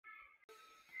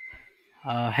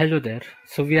Hello there.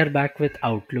 So we are back with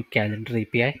Outlook Calendar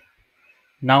API.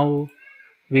 Now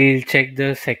we'll check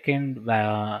the second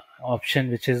option,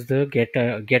 which is the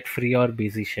get free or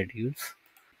busy schedules.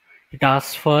 It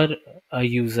asks for a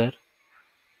user,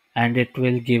 and it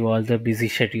will give all the busy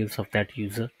schedules of that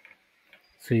user.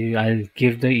 So I'll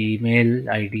give the email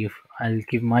ID. I'll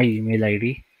give my email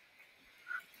ID.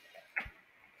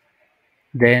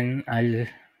 Then I'll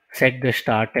set the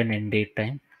start and end date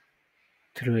time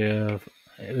through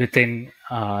within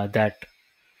that.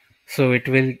 So it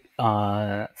will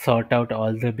sort out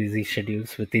all the busy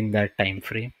schedules within that time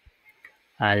frame.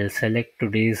 I'll select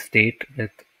today's date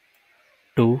with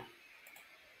 2,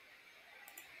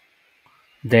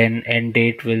 then end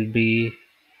date will be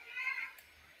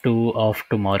 2 of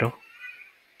tomorrow.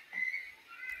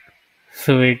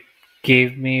 So it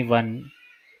gave me one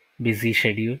busy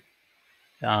schedule.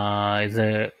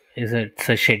 It's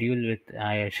a schedule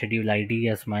with schedule ID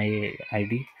as my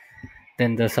ID.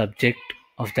 Then the subject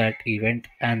of that event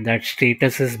and that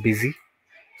status is busy.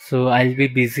 So I'll be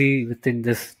busy within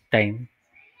this time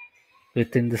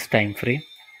frame.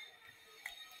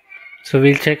 So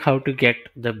we'll check how to get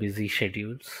the busy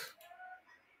schedules.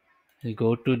 We'll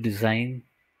go to design.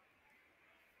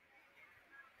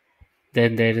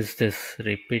 Then there is this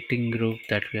repeating group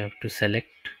that we have to select.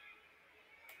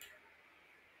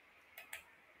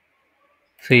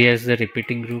 So here's the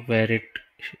repeating group where it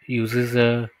uses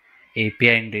a API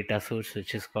and data source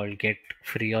which is called get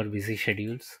free or busy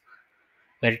schedules,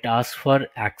 where it asks for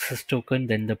access token,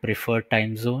 then the preferred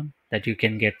time zone that you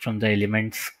can get from the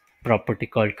elements property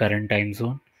called current time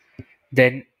zone,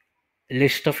 then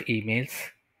list of emails.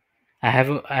 I have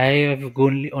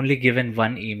only given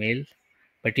one email,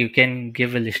 but you can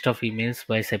give a list of emails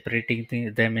by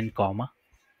separating them in comma.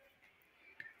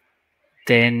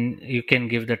 Then you can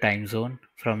give the time zone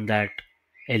from that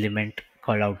element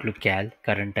called Outlook Cal,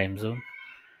 current time zone.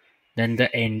 Then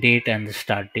the end date and the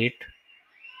start date.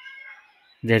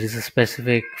 There is a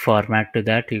specific format to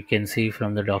that you can see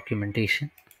from the documentation.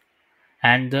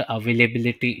 And the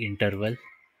availability interval.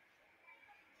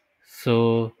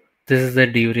 So this is the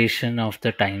duration of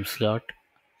the time slot.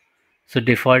 So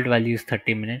default value is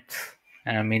 30 minutes.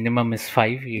 Minimum is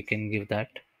 5. You can give that.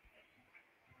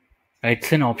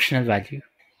 It's an optional value.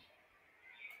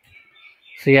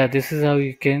 So yeah, this is how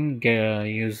you can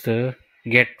use the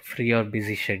get free or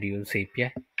busy schedules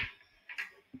API.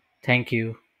 Thank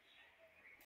you.